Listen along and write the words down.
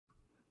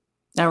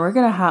Now we're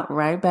going to hop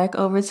right back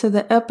over to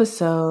the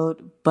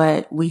episode,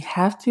 but we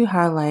have to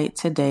highlight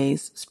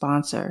today's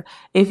sponsor.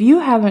 If you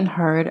haven't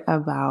heard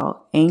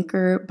about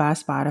Anchor by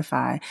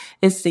Spotify,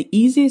 it's the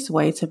easiest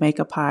way to make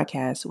a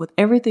podcast with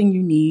everything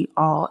you need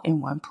all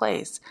in one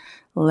place.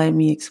 Let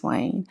me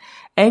explain.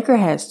 Anchor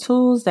has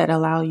tools that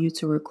allow you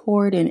to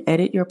record and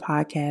edit your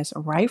podcast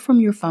right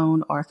from your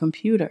phone or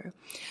computer.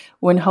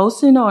 When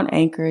hosting on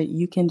Anchor,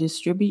 you can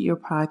distribute your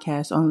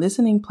podcast on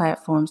listening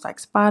platforms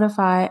like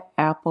Spotify,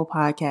 Apple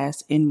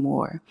Podcasts, and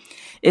more.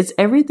 It's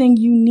everything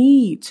you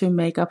need to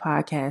make a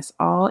podcast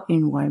all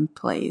in one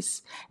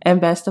place.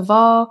 And best of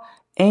all,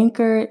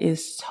 Anchor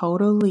is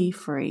totally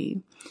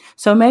free.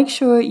 So make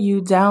sure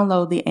you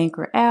download the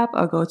Anchor app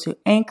or go to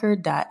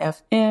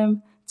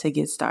anchor.fm to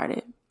get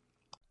started.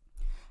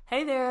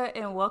 Hey there,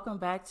 and welcome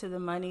back to the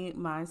Money,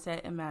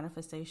 Mindset, and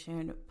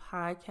Manifestation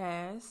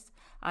podcast.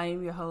 I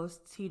am your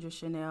host, Tidra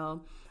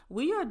Chanel.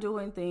 We are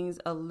doing things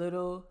a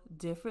little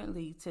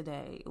differently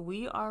today.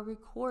 We are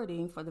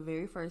recording for the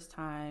very first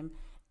time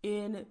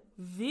in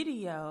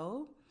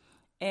video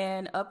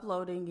and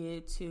uploading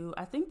it to,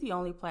 I think the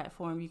only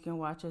platform you can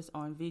watch us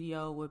on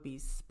video would be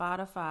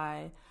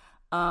Spotify.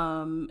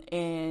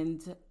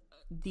 And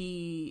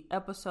this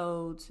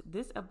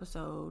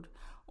episode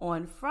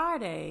on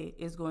Friday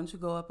is going to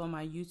go up on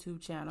my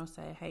YouTube channel.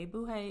 Say, hey,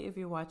 boo, hey, if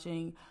you're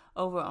watching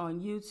over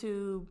on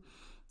YouTube,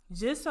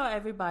 just so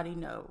everybody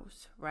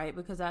knows, right?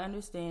 Because I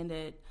understand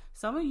that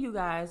some of you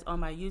guys on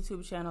my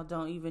YouTube channel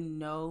don't even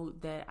know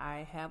that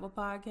I have a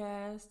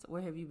podcast.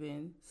 Where have you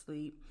been?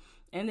 Sleep.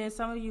 And then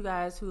some of you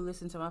guys who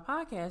listen to my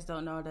podcast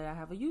don't know that I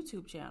have a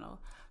YouTube channel.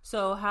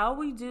 So how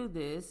we do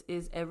this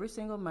is every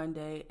single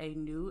Monday, a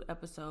new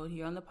episode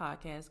here on the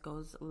podcast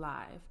goes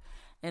live.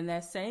 And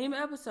that same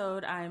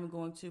episode I am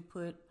going to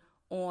put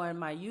on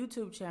my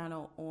YouTube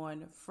channel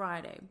on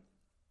Friday.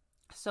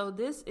 So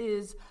this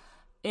is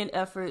an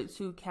effort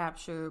to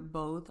capture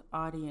both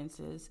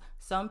audiences.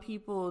 Some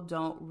people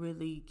don't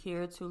really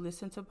care to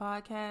listen to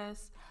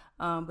podcasts,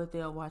 but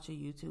they'll watch a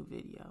YouTube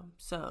video.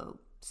 So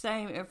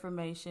same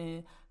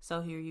information.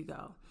 So here you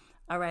go.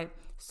 All right.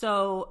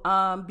 So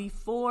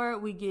before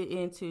we get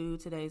into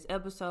today's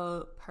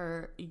episode,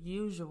 per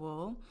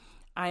usual,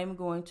 I am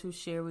going to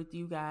share with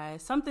you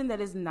guys something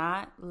that is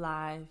not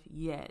live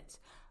yet,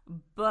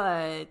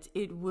 but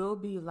it will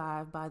be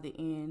live by the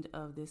end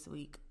of this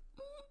week.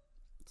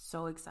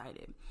 So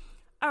excited.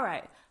 All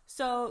right.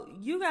 So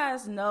you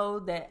guys know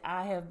that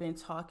I have been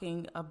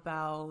talking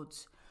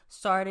about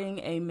starting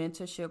a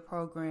mentorship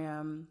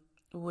program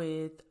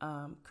with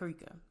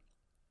Karika.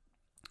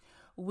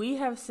 We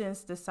have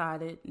since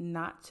decided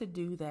not to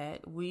do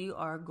that. We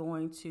are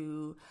going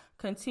to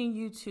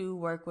continue to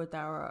work with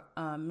our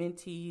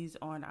mentees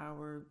on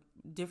our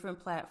different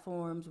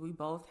platforms. We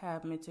both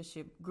have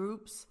mentorship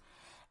groups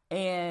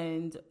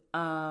and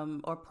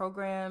or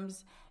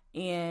programs,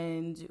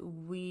 and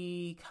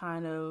we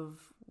kind of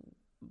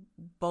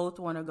both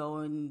want to go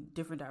in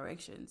different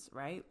directions,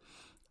 right?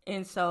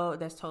 And so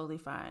that's totally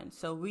fine.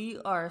 So we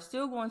are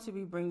still going to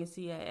be bringing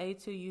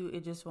CAA to you.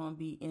 It just won't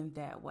be in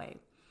that way.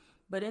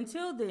 But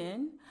until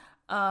then,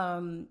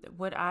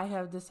 what I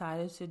have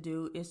decided to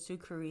do is to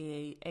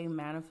create a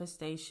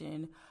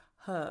manifestation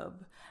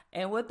hub.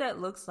 And what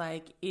that looks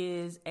like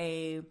is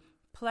a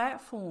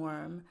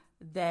platform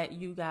that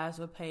you guys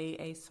will pay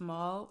a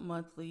small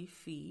monthly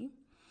fee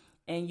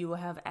and you will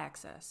have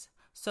access.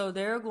 So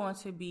there are going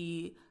to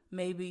be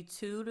maybe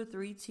 2 to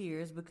 3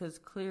 tiers because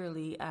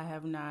clearly I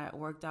have not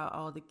worked out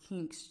all the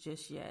kinks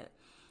just yet.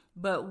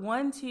 But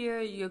one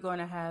tier, you're going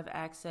to have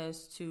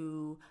access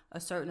to a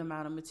certain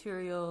amount of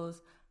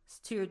materials.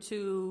 Tier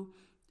 2,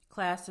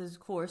 classes,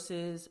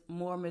 courses,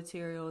 more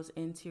materials.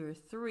 And tier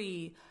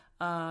 3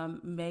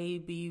 may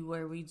be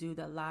where we do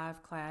the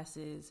live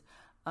classes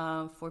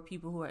for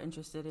people who are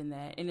interested in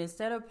that. And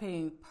instead of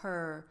paying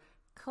per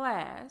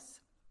class,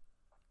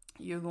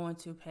 you're going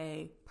to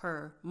pay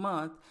per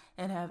month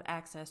and have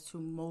access to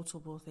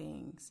multiple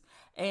things.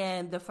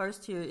 And the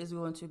first tier is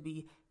going to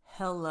be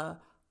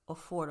hella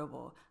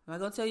affordable. I'm not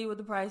going to tell you what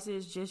the price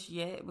is just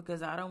yet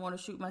because I don't want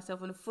to shoot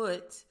myself in the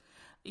foot.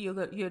 You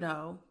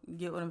know,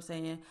 get what I'm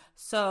saying?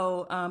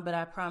 So, but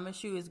I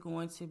promise you it's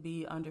going to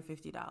be under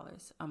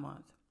 $50 a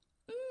month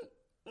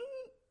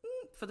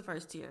for the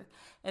first tier.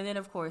 And then,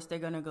 of course, they're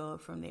going to go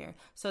up from there.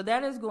 So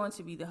that is going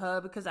to be the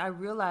hub because I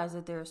realize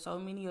that there are so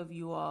many of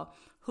you all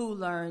who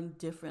learn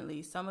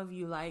differently. Some of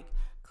you like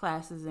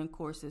classes and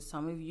courses.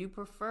 Some of you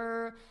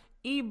prefer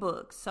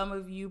ebooks. Some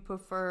of you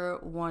prefer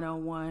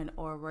one-on-one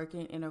or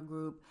working in a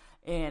group.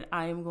 And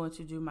I am going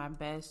to do my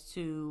best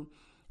to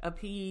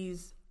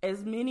appease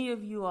as many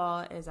of you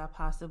all as I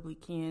possibly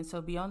can.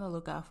 So be on the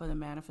lookout for the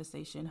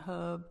Manifestation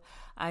Hub.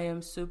 I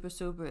am super,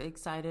 super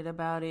excited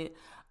about it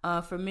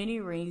for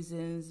many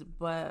reasons.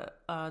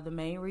 But the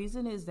main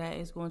reason is that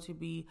it's going to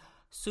be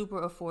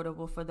super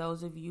affordable for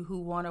those of you who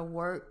want to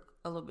work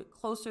a little bit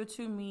closer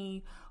to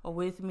me or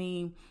with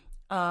me.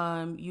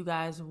 You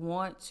guys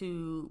want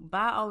to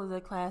buy all of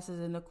the classes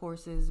and the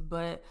courses,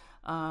 but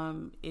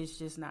it's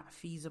just not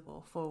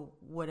feasible for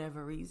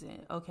whatever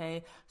reason.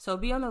 Okay. So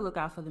be on the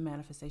lookout for the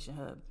Manifestation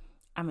Hub.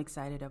 I'm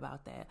excited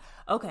about that.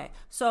 Okay.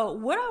 So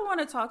what I want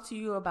to talk to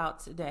you about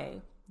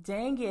today,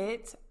 dang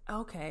it.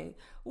 Okay.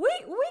 We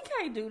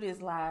can't do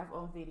this live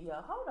on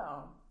video. Hold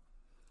on.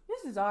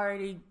 This is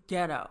already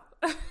ghetto.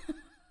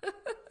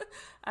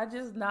 I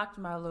just knocked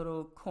my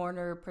little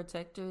corner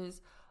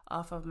protectors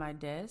off of my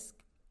desk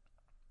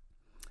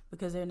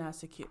because they're not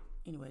secure.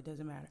 Anyway, it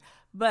doesn't matter.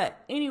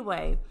 But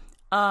anyway,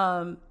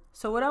 so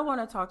what I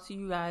want to talk to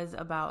you guys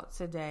about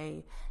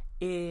today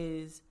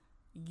is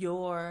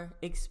your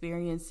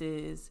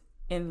experiences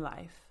in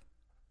life.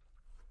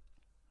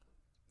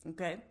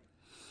 Okay?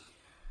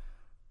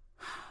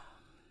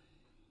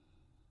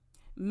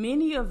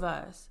 Many of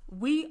us,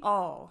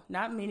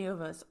 not many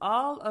of us,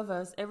 all of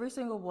us, every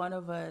single one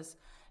of us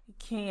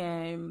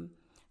can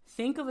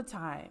think of a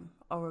time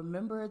or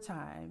remember a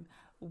time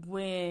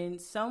when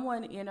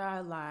someone in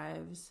our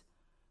lives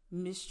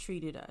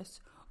mistreated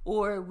us,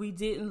 or we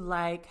didn't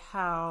like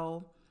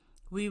how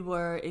we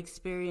were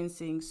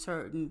experiencing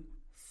certain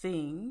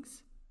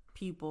things,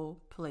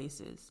 people,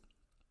 places.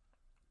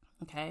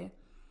 Okay?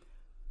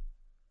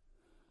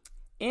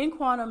 In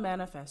Quantum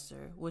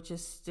Manifestor, which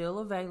is still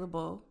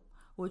available,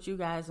 which you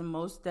guys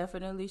most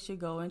definitely should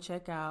go and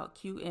check out.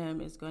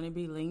 QM is going to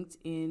be linked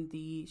in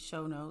the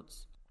show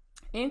notes.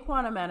 In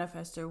Quantum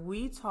Manifestor,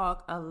 we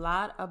talk a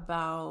lot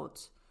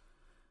about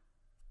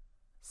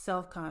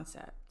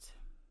self-concept.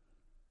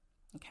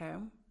 Okay?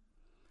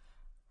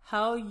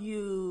 How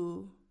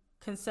you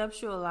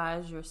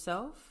conceptualize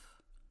yourself,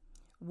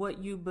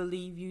 what you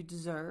believe you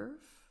deserve,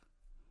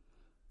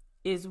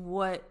 is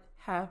what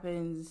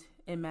happens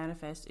and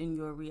manifests in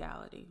your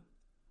reality.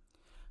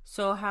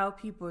 So how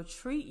people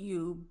treat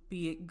you,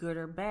 be it good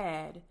or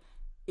bad,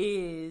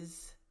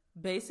 is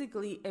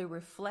basically a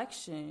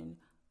reflection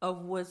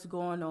of what's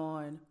going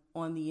on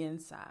the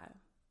inside.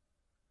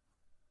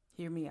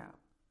 Hear me out.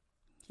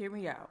 Hear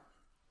me out.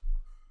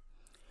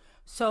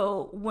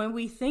 So when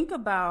we think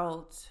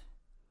about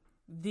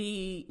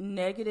the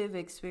negative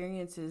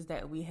experiences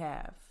that we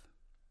have,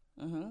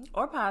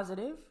 or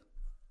positive,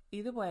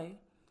 either way,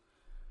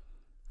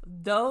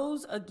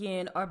 those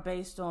again are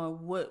based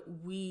on what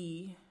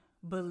we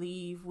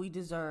believe we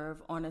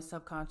deserve on a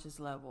subconscious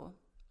level.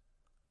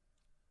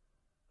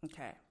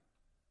 Okay.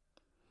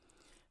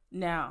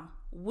 Now,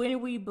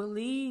 when we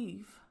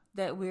believe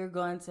that we're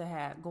going to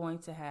have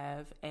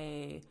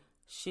a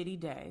shitty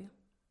day,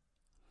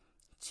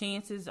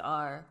 chances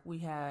are we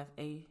have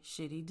a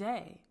shitty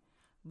day.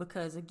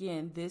 Because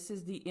again, this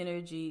is the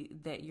energy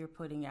that you're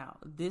putting out.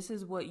 This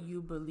is what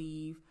you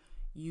believe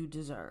you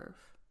deserve.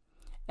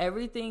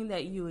 Everything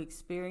that you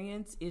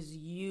experience is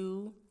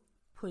you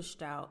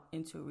pushed out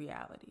into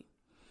reality.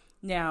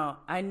 Now,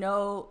 I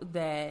know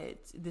that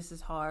this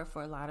is hard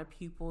for a lot of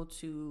people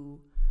to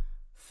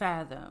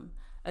fathom.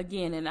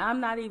 Again, and I'm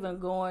not even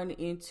going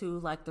into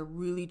like the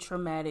really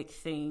traumatic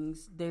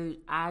things.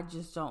 I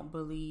just don't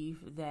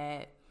believe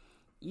that,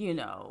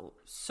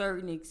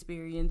 certain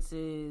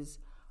experiences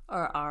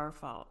are our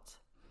fault.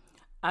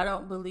 I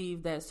don't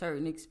believe that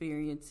certain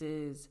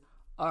experiences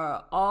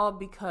are all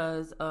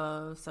because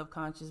of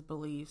subconscious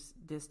beliefs,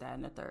 this, that,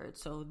 and the third.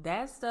 So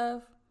that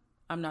stuff,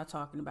 I'm not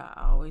talking about.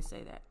 I always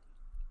say that.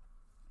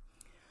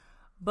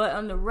 But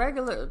on the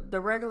regular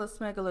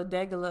smegular,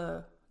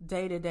 degular,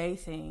 day-to-day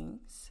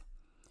things,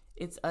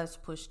 it's us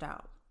pushed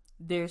out.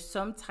 There's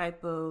some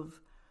type of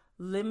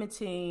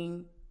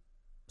limiting,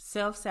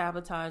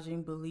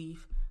 self-sabotaging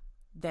belief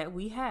that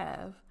we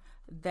have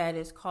that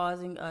is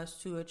causing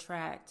us to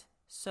attract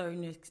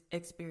certain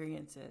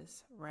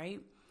experiences, right?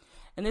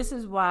 And this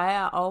is why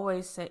I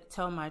always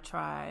tell my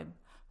tribe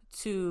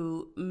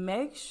to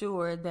make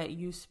sure that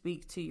you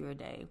speak to your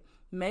day.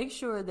 Make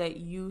sure that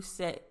you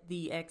set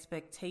the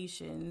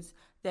expectations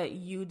that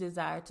you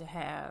desire to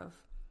have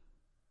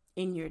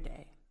in your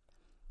day.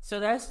 So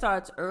that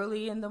starts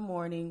early in the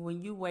morning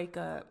when you wake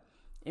up,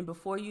 and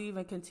before you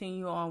even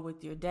continue on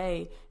with your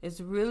day,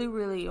 it's really,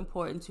 really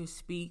important to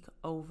speak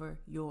over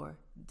your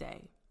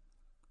day,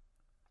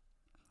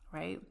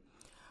 right?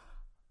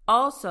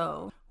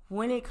 Also,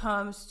 when it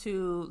comes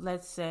to,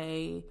 let's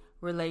say,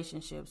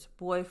 relationships,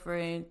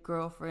 boyfriend,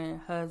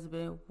 girlfriend,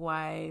 husband,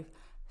 wife,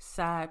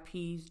 side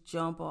piece,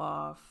 jump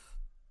off,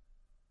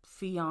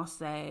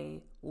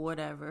 fiance,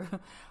 whatever.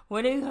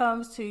 When it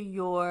comes to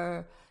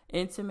your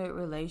intimate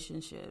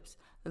relationships,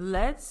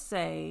 let's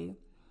say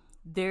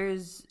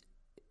there's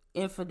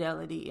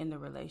infidelity in the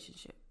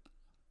relationship,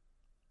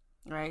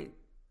 right?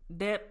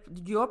 That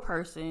your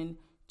person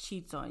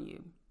cheats on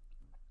you.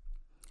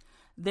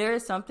 There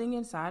is something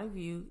inside of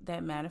you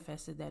that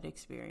manifested that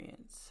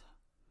experience.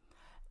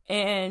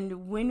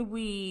 And when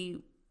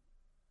we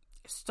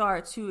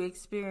start to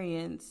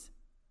experience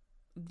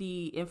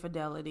the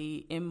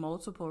infidelity in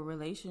multiple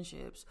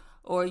relationships,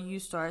 or you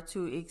start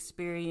to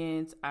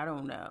experience, at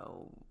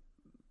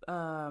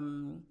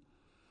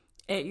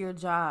your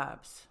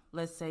jobs,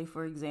 let's say,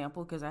 for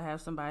example, because I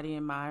have somebody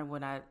in mind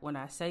when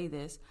I say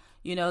this,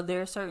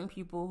 there are certain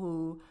people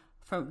who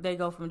they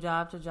go from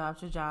job to job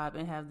to job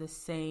and have the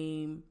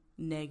same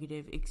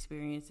negative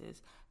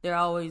experiences. They're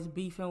always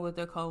beefing with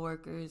their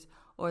coworkers,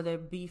 or they're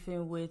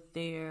beefing with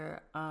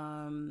their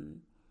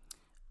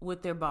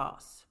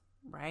boss,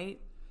 right?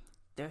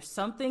 There's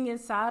something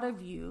inside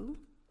of you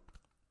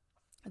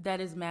that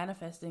is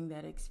manifesting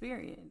that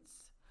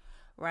experience,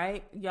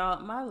 right?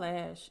 Y'all, my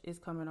lash is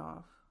coming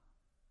off,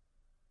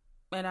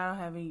 and I don't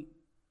have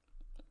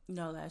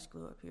no lash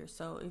glue up here.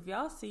 So if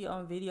y'all see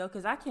on video,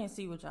 because I can't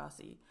see what y'all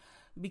see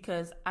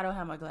because I don't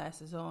have my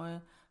glasses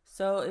on.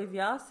 So if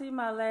y'all see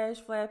my lash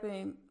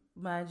flapping,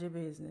 mind your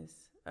business,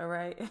 all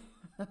right?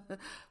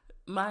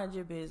 Mind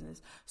your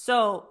business.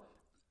 So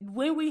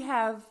when we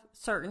have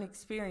certain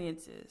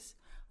experiences,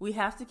 we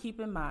have to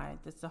keep in mind,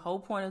 that's the whole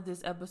point of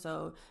this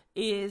episode,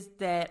 is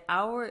that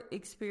our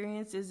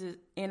experiences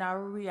in our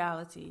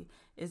reality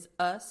is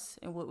us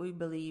and what we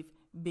believe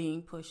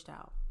being pushed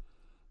out.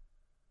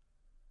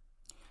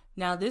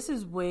 Now, this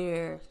is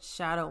where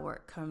shadow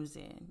work comes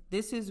in.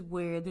 This is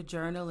where the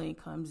journaling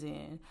comes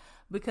in,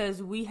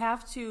 because we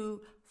have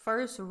to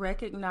first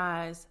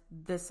recognize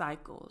the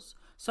cycles.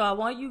 So I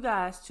want you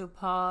guys to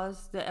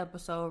pause the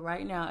episode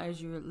right now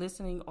as you're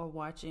listening or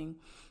watching.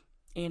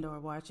 And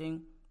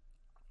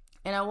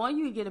I want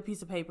you to get a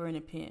piece of paper and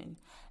a pen.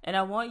 And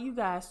I want you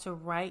guys to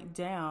write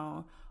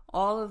down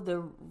all of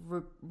the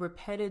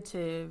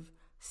repetitive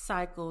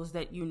cycles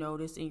that you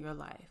notice in your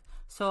life.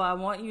 So I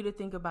want you to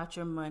think about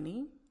your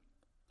money.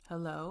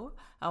 Hello.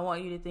 I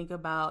want you to think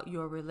about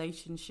your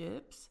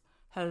relationships.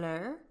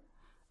 Hello.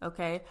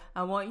 Okay.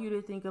 I want you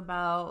to think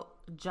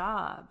about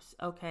jobs.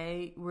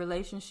 Okay.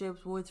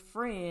 Relationships with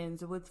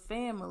friends, with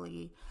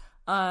family.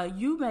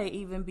 You may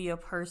even be a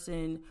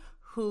person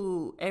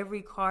who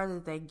every car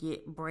that they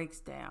get breaks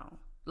down.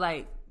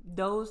 Like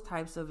those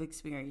types of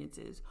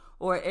experiences.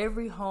 Or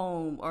every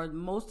home, or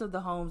most of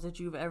the homes that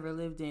you've ever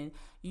lived in,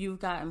 you've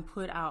gotten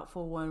put out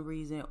for one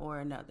reason or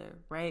another,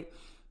 right?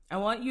 I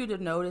want you to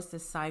notice the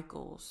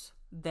cycles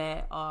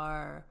that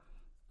are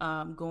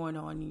going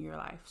on in your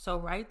life. So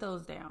write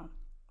those down.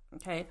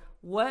 Okay.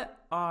 What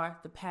are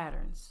the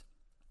patterns?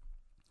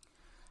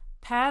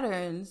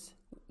 Patterns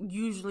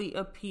usually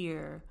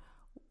appear,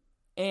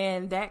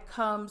 and that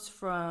comes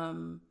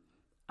from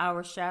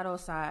our shadow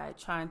side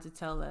trying to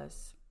tell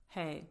us,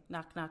 hey,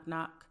 knock, knock,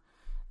 knock.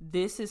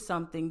 This is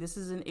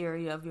an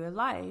area of your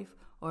life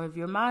or of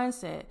your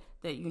mindset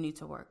that you need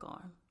to work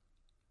on.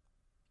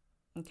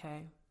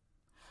 Okay.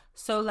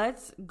 So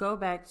let's go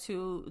back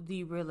to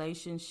the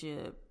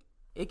relationship.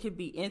 It could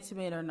be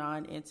intimate or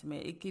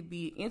non-intimate. It could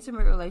be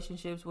intimate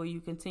relationships where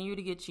you continue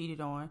to get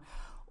cheated on,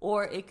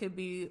 or it could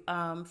be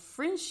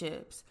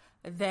friendships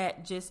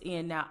that just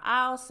end. Now,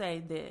 I'll say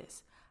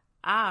this.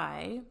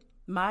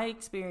 My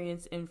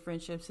experience in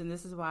friendships, and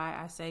this is why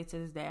I say to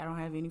this day, I don't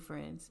have any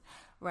friends,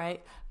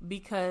 right?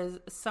 Because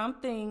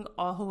something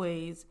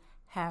always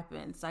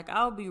happens. Like,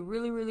 I'll be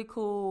really, really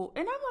cool,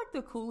 and I'm like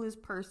the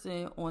coolest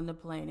person on the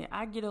planet.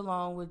 I get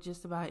along with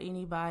just about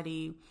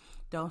anybody.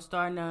 Don't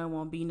start none,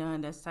 won't be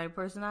none. That's the type of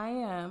person I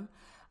am.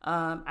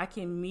 I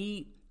can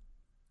meet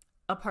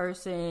a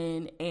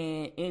person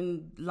and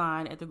in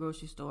line at the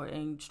grocery store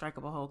and strike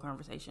up a whole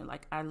conversation.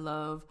 Like, I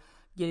love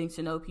getting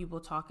to know people,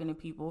 talking to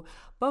people.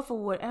 But for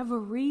whatever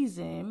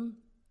reason,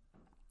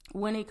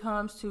 when it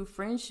comes to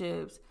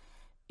friendships,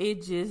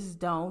 it just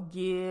don't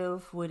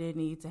give what it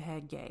needs to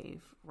have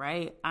gave,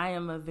 right? I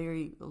am a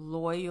very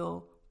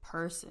loyal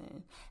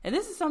person. And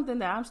this is something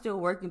that I'm still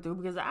working through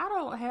because I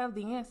don't have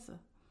the answer,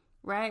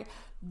 right?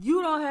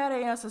 You don't have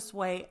the answer,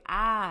 Sway.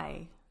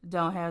 I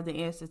don't have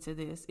the answer to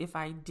this. If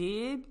I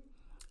did,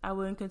 I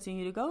wouldn't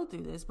continue to go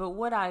through this. But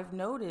what I've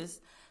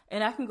noticed,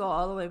 and I can go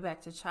all the way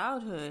back to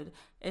childhood,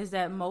 is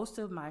that most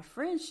of my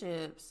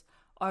friendships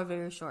are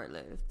very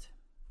short-lived.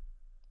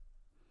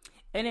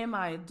 And in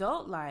my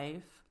adult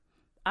life,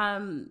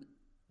 I'm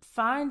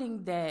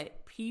finding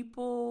that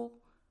people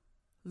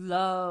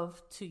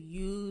love to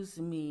use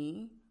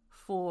me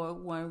for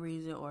one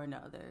reason or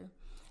another.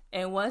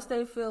 And once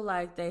they feel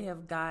like they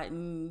have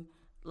gotten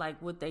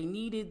like what they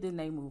needed, then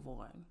they move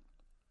on.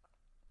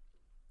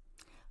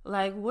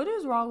 Like, what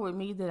is wrong with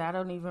me that I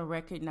don't even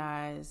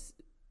recognize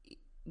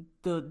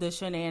the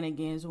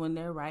shenanigans when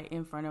they're right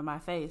in front of my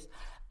face?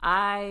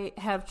 I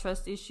have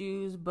trust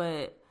issues,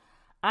 but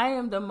I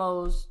am the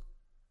most,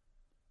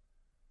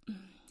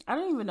 I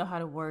don't even know how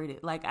to word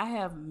it. Like, I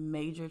have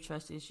major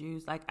trust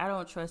issues. Like, I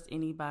don't trust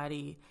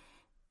anybody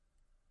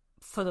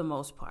for the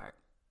most part.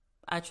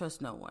 I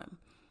trust no one.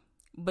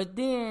 But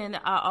then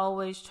I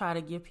always try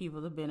to give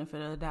people the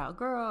benefit of the doubt.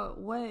 Girl,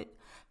 what?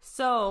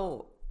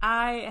 So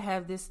I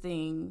have this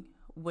thing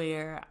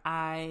where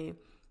I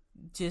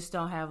just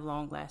don't have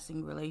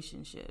long-lasting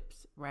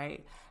relationships,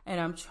 right? And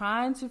I'm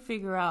trying to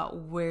figure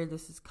out where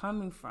this is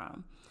coming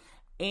from.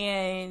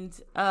 And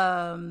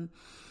I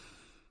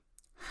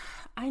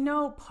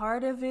know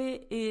part of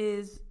it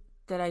is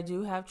that I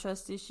do have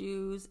trust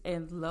issues,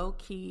 and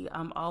low-key,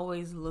 I'm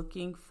always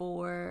looking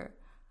for,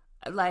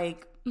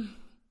 like,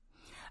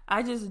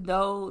 I just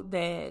know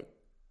that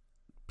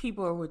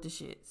people are with the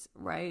shits,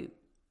 right?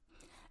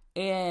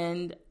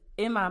 And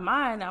in my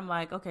mind, I'm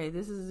like, okay,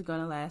 this isn't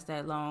gonna last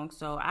that long.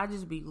 So I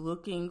just be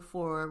looking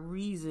for a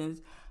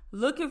reason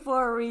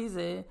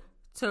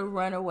to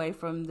run away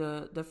from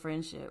the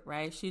friendship,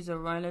 right? She's a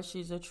runner,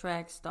 she's a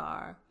track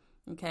star.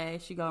 Okay,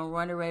 she gonna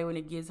run away when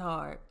it gets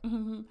hard.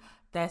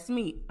 That's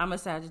me. I'm a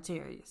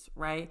Sagittarius,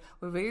 right?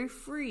 We're very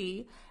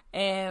free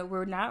and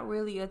we're not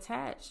really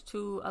attached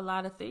to a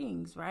lot of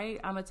things, right?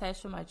 I'm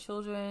attached to my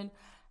children.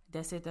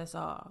 That's it, that's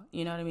all.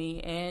 You know what I mean?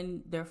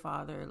 And their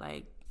father,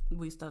 like,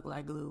 we stuck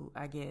like glue,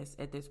 I guess,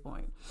 at this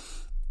point.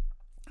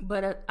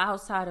 But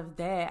outside of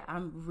that,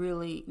 I'm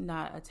really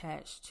not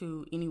attached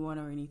to anyone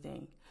or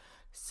anything.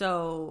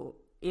 So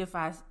if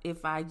I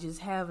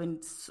just have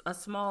a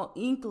small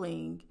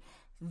inkling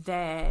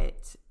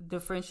that the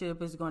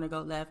friendship is going to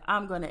go left,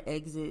 I'm going to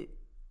exit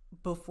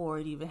before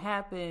it even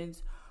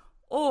happens.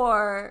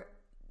 Or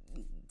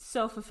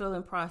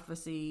self-fulfilling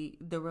prophecy,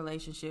 the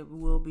relationship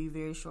will be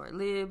very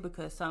short-lived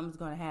because something's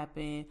going to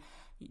happen.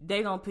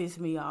 They going to piss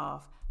me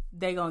off.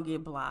 They going to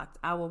get blocked.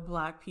 I will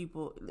block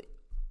people.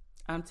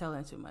 I'm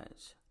telling too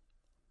much.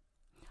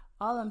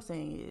 All I'm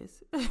saying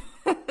is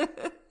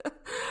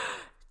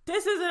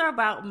this isn't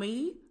about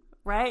me,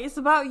 right? It's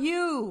about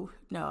you.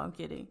 No, I'm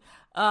kidding.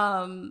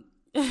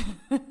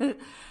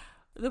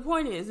 The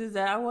point is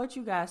that I want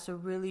you guys to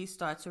really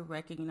start to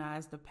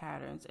recognize the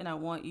patterns, and I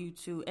want you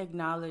to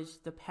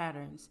acknowledge the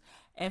patterns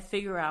and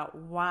figure out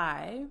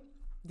why.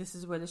 This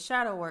is where the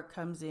shadow work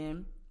comes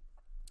in.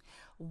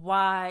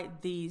 Why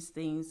these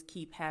things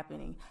keep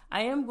happening.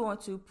 I am going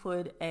to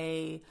put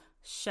a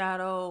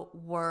shadow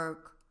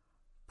work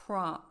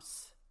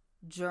prompts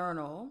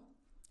journal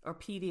or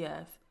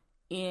PDF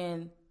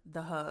in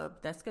the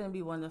hub. That's going to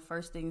be one of the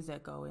first things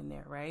that go in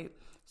there, right?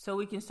 So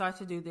we can start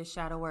to do this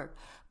shadow work,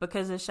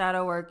 because the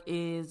shadow work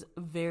is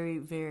very,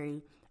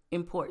 very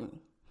important.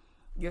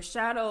 Your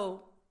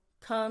shadow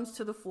comes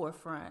to the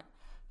forefront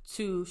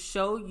to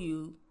show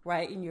you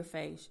right in your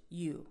face,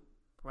 you,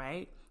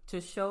 right?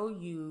 To show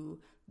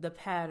you the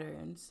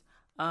patterns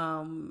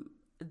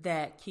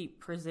that keep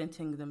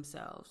presenting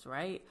themselves,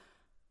 right?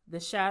 The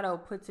shadow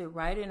puts it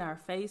right in our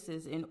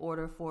faces in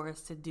order for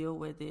us to deal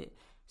with it,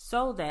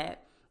 so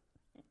that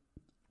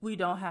we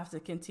don't have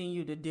to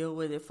continue to deal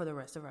with it for the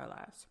rest of our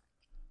lives.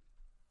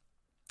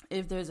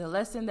 If there's a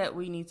lesson that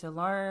we need to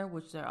learn,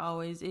 which there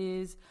always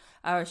is,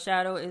 our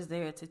shadow is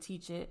there to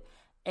teach it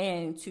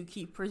and to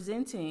keep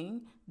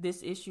presenting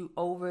this issue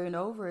over and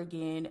over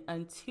again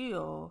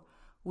until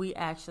we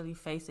actually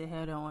face it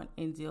head on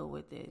and deal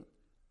with it.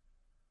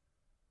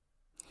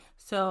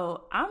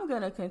 So I'm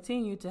going to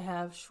continue to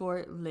have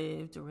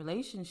short-lived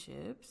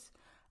relationships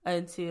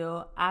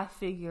until I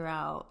figure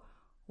out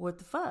what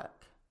the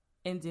fuck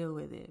and deal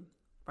with it,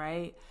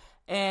 right?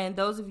 And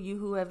those of you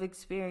who have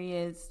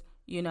experienced,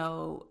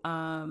 the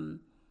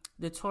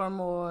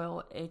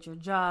turmoil at your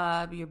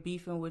job, you're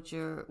beefing with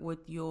your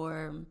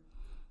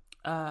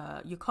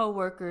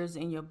coworkers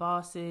and your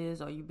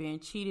bosses, or you're being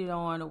cheated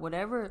on, or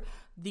whatever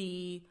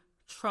the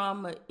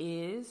trauma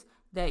is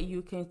that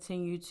you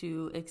continue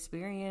to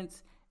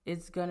experience,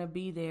 it's gonna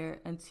be there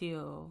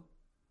until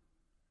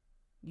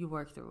you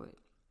work through it.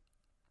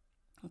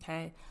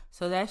 Okay,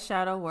 so that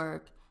shadow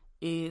work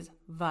is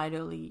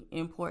vitally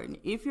important.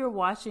 If you're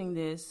watching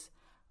this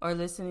or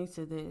listening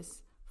to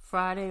this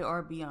Friday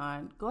or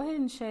beyond, go ahead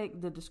and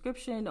check the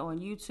description on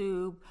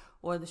YouTube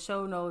or the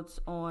show notes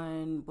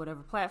on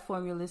whatever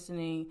platform you're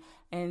listening,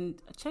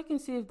 and check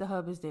and see if the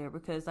hub is there,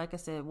 because like I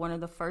said, one of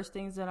the first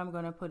things that I'm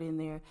going to put in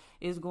there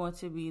is going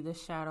to be the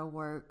shadow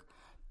work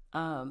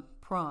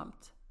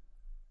prompt.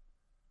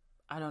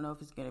 I don't know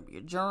if it's going to be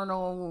a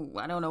journal.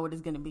 I don't know what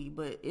it's going to be,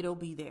 but it'll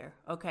be there.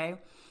 Okay.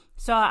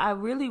 So I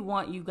really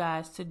want you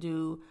guys to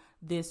do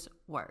this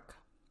work.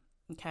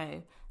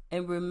 Okay.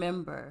 And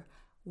remember,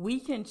 we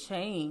can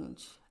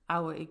change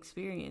our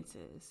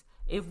experiences.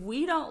 If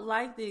we don't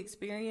like the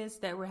experience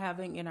that we're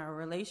having in our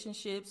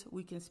relationships,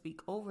 we can speak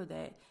over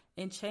that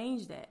and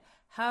change that.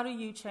 How do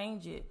you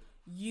change it?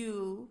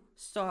 You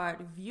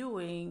start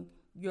viewing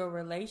your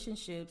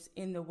relationships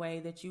in the way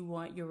that you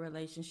want your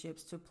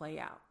relationships to play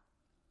out.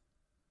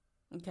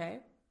 Okay?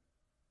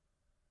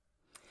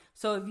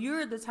 So if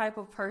you're the type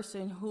of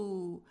person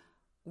who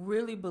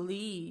really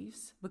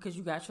believes, because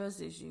you got trust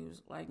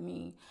issues like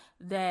me,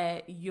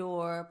 that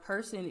your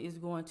person is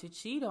going to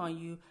cheat on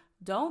you,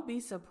 don't be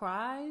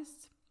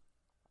surprised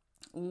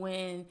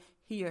when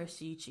he or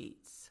she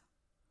cheats,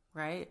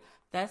 right?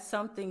 That's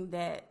something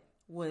that's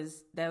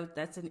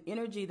an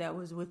energy that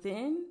was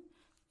within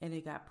and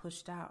it got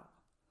pushed out,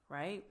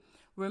 right?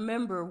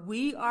 Remember,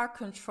 we are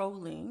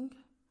controlling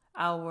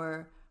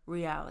our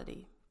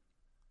reality.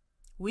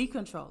 We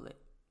control it.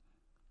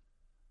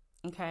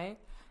 Okay?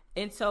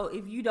 And so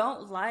if you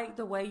don't like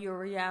the way your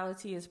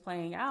reality is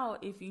playing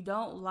out, if you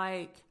don't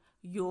like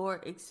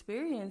your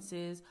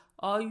experiences,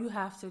 all you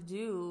have to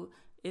do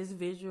is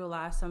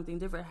visualize something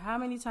different. How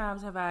many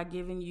times have I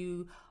given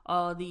you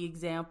all the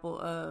example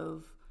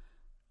of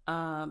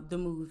the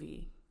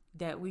movie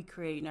that we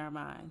create in our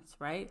minds,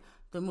 right?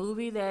 The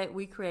movie that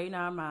we create in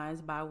our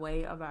minds by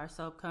way of our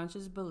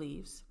subconscious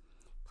beliefs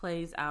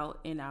plays out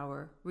in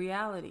our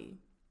reality.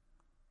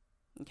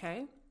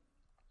 Okay?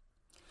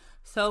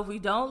 So if we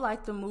don't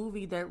like the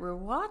movie that we're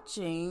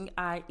watching,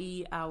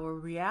 i.e. our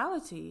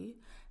reality,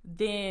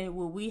 then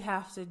what we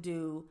have to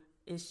do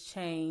is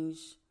change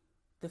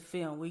the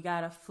film. We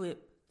got to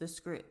flip the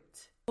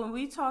script. When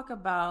we talk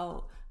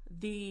about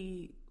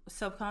the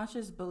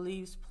subconscious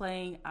beliefs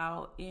playing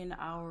out in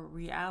our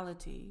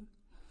reality,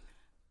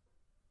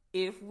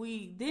 if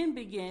we then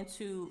begin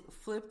to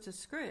flip the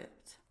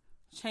script,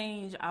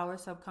 change our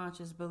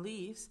subconscious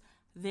beliefs,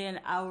 then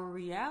our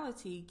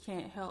reality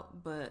can't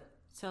help but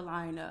to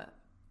line up,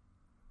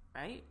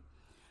 right?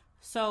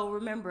 So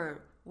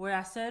remember, what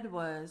I said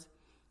was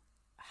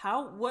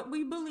what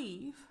we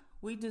believe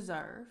we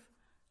deserve,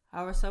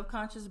 our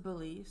subconscious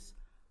beliefs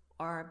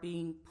are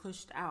being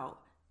pushed out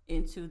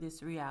into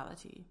this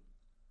reality,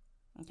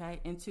 okay,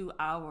 into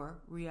our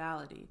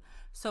reality.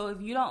 So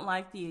if you don't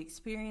like the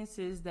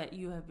experiences that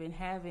you have been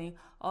having,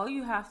 all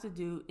you have to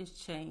do is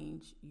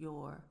change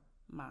your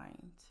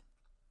mind.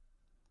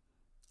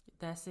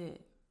 That's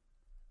it.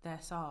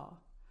 That's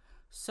all.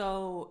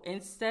 So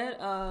instead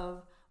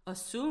of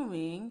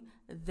assuming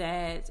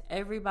that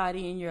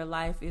everybody in your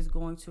life is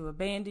going to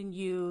abandon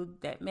you,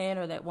 that man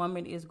or that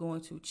woman is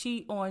going to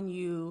cheat on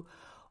you,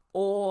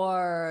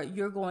 or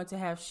you're going to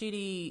have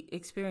shitty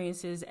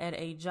experiences at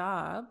a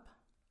job,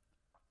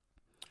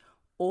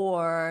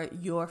 or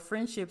your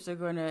friendships are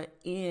going to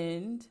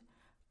end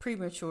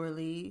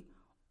prematurely,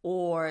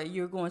 or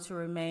you're going to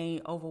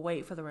remain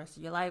overweight for the rest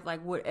of your life.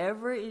 Like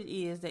whatever it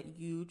is that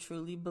you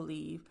truly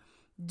believe,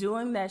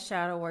 doing that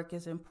shadow work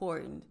is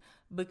important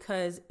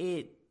because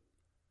it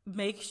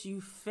makes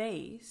you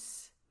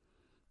face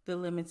the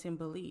limiting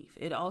belief.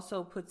 It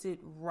also puts it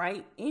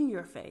right in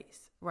your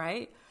face,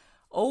 right?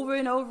 Over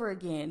and over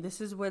again.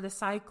 This is where the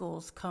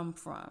cycles come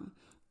from.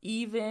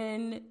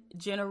 Even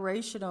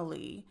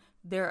generationally,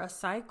 there are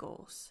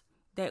cycles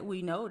that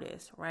we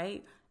notice,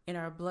 right? In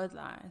our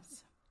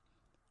bloodlines.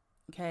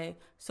 Okay.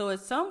 So at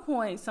some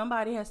point,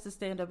 somebody has to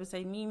stand up and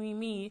say,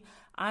 me,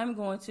 I'm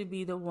going to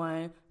be the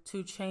one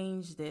to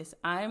change this.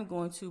 I'm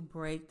going to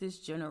break this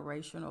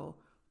generational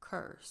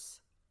curse.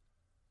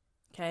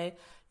 Okay.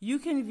 You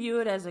can view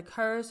it as a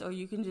curse, or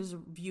you can just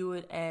view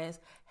it as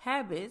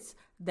habits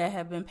that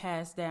have been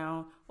passed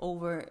down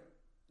over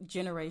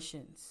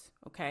generations.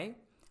 Okay.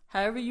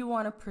 However you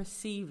want to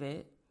perceive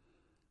it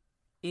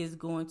is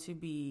going to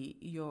be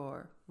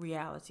your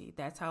reality.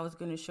 That's how it's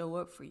going to show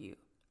up for you.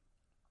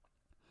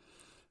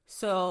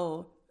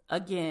 So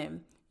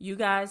again, you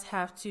guys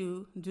have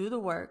to do the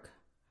work.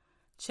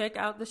 Check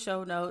out the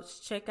show notes.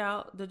 Check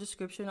out the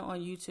description on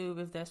YouTube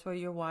if that's where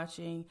you're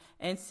watching,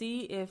 and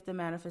see if the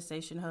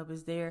Manifestation Hub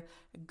is there.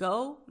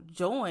 Go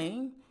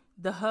join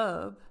the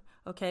hub,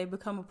 okay?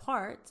 Become a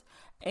part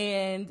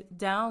and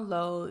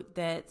download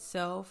that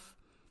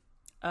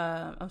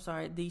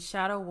the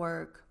shadow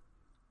work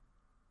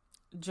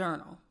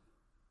journal,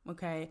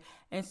 okay?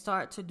 And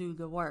start to do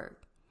the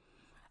work.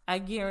 I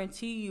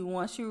guarantee you,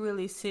 once you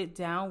really sit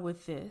down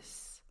with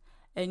this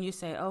and you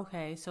say,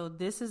 okay, so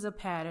this is a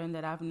pattern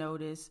that I've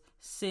noticed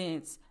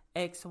since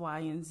X, Y,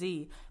 and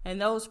Z.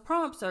 And those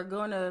prompts are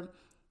going to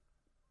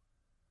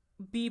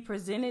be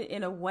presented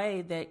in a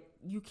way that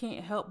you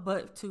can't help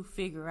but to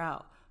figure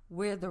out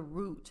where the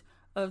root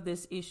of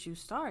this issue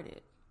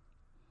started.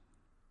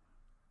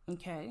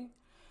 Okay?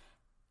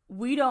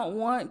 We don't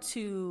want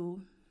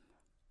to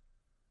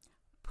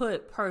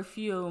put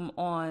perfume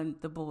on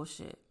the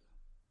bullshit,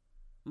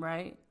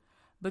 right?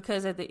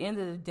 Because at the end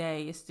of the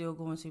day, it's still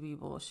going to be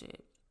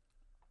bullshit.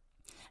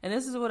 And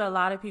this is what a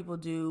lot of people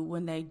do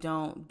when they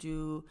don't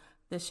do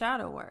the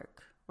shadow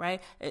work,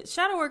 right?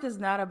 Shadow work is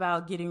not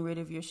about getting rid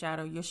of your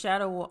shadow. Your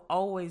shadow will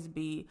always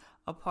be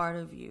a part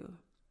of you.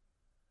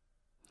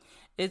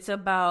 It's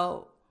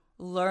about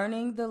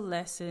learning the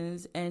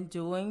lessons and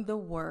doing the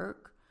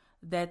work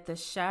that the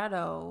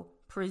shadow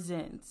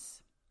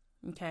presents,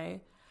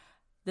 okay?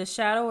 The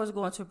shadow is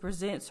going to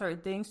present certain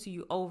things to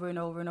you over and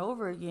over and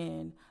over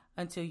again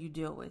until you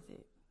deal with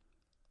it.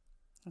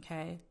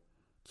 Okay?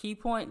 Key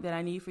point that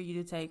I need for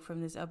you to take from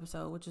this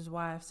episode, which is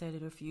why I've said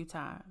it a few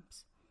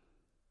times.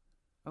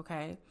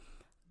 Okay?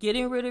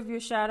 Getting rid of your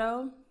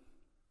shadow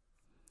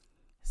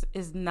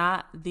is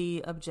not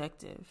the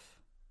objective.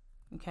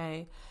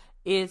 Okay?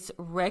 It's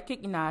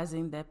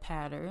recognizing the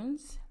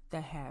patterns,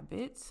 the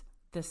habits,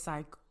 the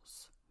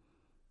cycles,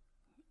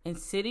 and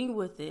sitting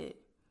with it,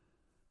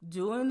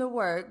 doing the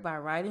work by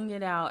writing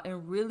it out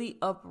and really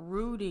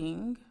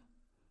uprooting.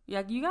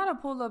 Like, you got to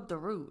pull up the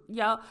root.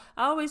 Y'all,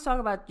 I always talk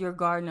about your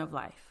garden of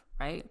life,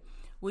 right?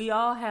 We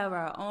all have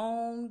our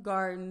own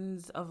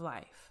gardens of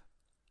life.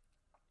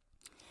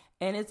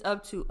 And it's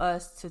up to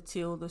us to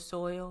till the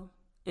soil.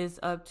 It's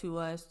up to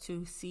us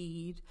to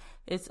seed.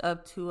 It's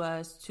up to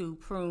us to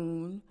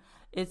prune.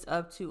 It's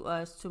up to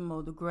us to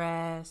mow the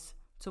grass,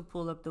 to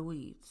pull up the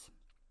weeds.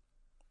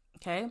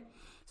 Okay?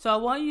 So I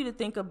want you to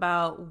think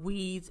about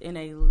weeds in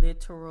a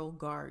literal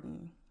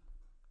garden.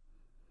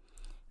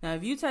 Now,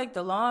 if you take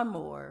the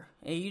lawnmower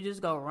and you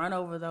just go run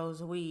over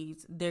those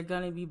weeds, they're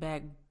going to be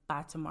back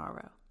by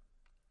tomorrow.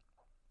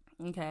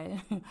 Okay?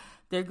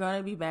 They're going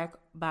to be back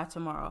by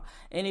tomorrow.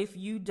 And if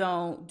you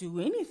don't do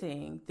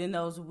anything, then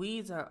those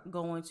weeds are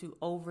going to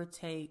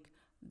overtake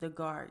the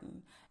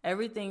garden.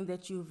 Everything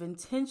that you've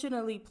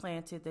intentionally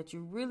planted that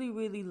you really,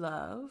 really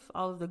love,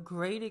 all of the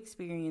great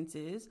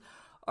experiences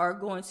are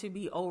going to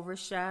be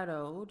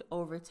overshadowed,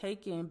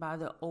 overtaken by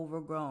the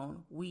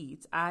overgrown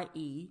weeds,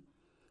 i.e.,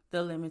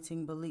 the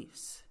limiting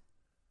beliefs.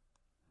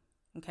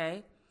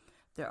 Okay?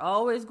 They're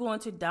always going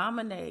to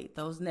dominate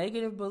those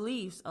negative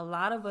beliefs. A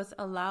lot of us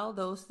allow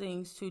those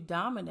things to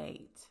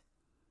dominate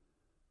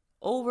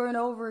over and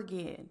over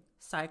again.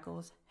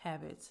 Cycles,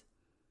 habits,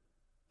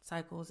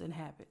 cycles and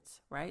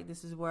habits, right?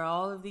 This is where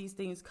all of these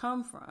things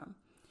come from,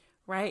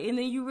 right? And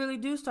then you really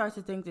do start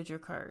to think that you're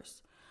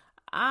cursed.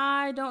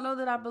 I don't know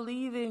that I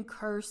believe in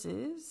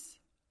curses,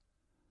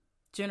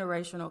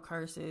 generational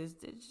curses.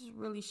 They're just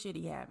really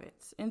shitty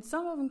habits. And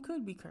some of them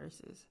could be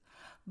curses.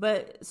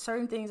 But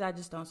certain things I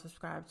just don't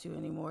subscribe to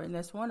anymore. And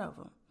that's one of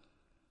them,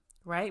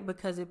 right?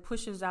 Because it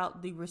pushes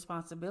out the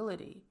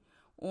responsibility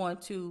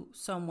onto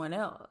someone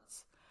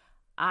else.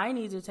 I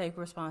need to take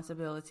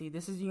responsibility.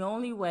 This is the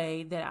only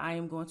way that I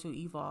am going to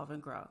evolve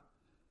and grow.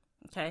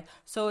 Okay?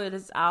 So it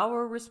is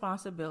our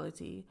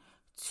responsibility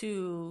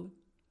to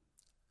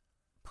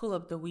pull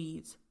up the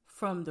weeds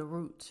from the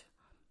root.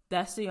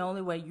 That's the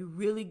only way you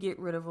really get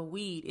rid of a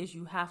weed, is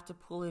you have to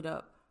pull it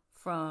up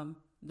from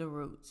the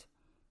root.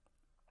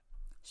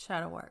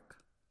 Shadow work.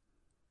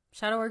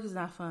 Shadow work is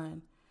not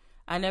fun.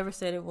 I never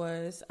said it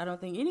was. I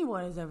don't think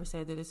anyone has ever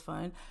said that it's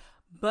fun.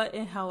 But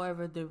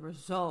however, the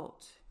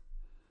result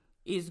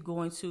is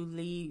going to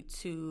lead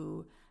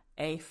to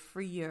a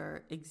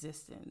freer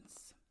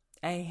existence,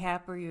 a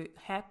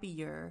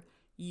happier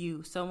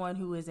you, someone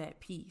who is at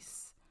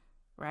peace,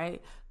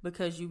 right?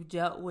 Because you've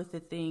dealt with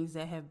the things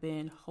that have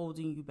been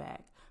holding you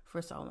back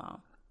for so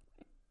long.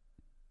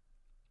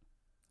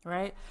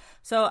 Right?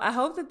 So I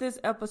hope that this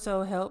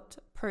episode helped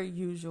per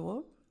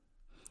usual.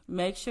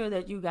 Make sure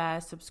that you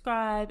guys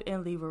subscribe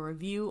and leave a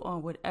review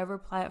on whatever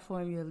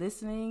platform you're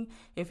listening.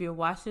 If you're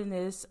watching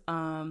this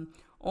on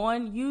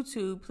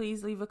YouTube,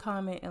 please leave a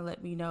comment and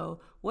let me know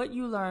what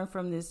you learned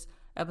from this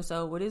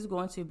episode. What is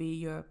going to be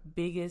your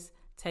biggest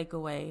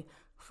takeaway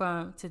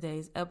from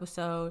today's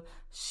episode?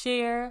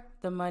 Share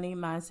the Money,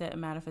 Mindset,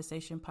 and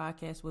Manifestation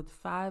podcast with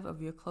 5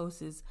 of your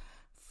closest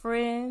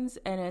friends.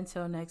 And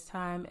until next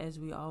time, as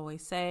we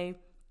always say,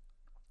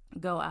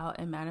 go out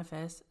and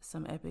manifest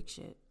some epic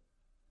shit.